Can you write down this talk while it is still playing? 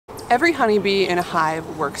Every honeybee in a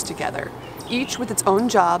hive works together, each with its own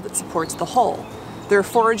job that supports the whole. There are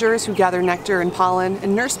foragers who gather nectar and pollen,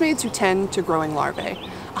 and nursemaids who tend to growing larvae.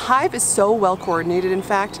 A hive is so well coordinated, in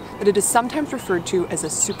fact, that it is sometimes referred to as a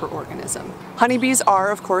superorganism. Honeybees are,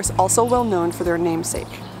 of course, also well known for their namesake,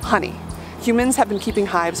 honey. Humans have been keeping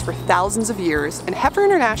hives for thousands of years, and Heifer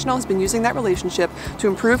International has been using that relationship to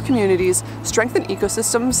improve communities, strengthen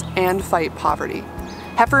ecosystems, and fight poverty.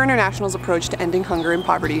 Heifer International's approach to ending hunger and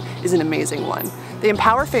poverty is an amazing one. They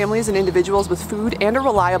empower families and individuals with food and a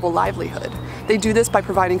reliable livelihood. They do this by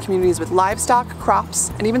providing communities with livestock, crops,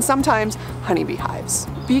 and even sometimes honeybee hives.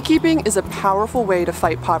 Beekeeping is a powerful way to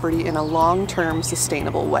fight poverty in a long-term,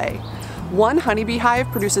 sustainable way. One honeybee hive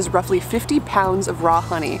produces roughly 50 pounds of raw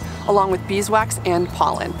honey, along with beeswax and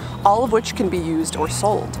pollen, all of which can be used or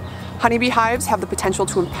sold. Honeybee hives have the potential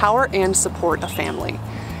to empower and support a family.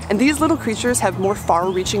 And these little creatures have more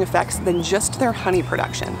far-reaching effects than just their honey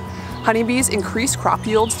production. Honeybees increase crop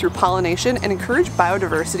yields through pollination and encourage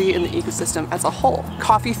biodiversity in the ecosystem as a whole.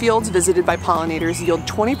 Coffee fields visited by pollinators yield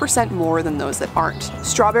 20% more than those that aren't.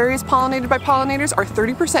 Strawberries pollinated by pollinators are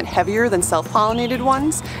 30% heavier than self-pollinated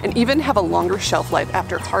ones and even have a longer shelf life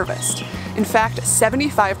after harvest. In fact,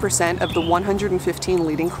 75% of the 115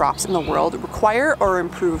 leading crops in the world require or are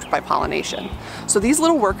improved by pollination. So these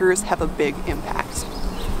little workers have a big impact.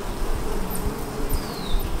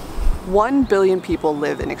 1 billion people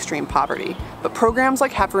live in extreme poverty, but programs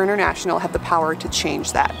like Heifer International have the power to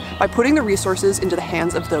change that by putting the resources into the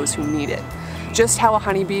hands of those who need it. Just how a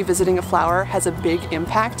honeybee visiting a flower has a big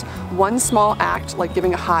impact, one small act like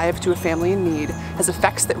giving a hive to a family in need has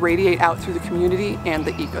effects that radiate out through the community and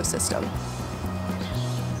the ecosystem.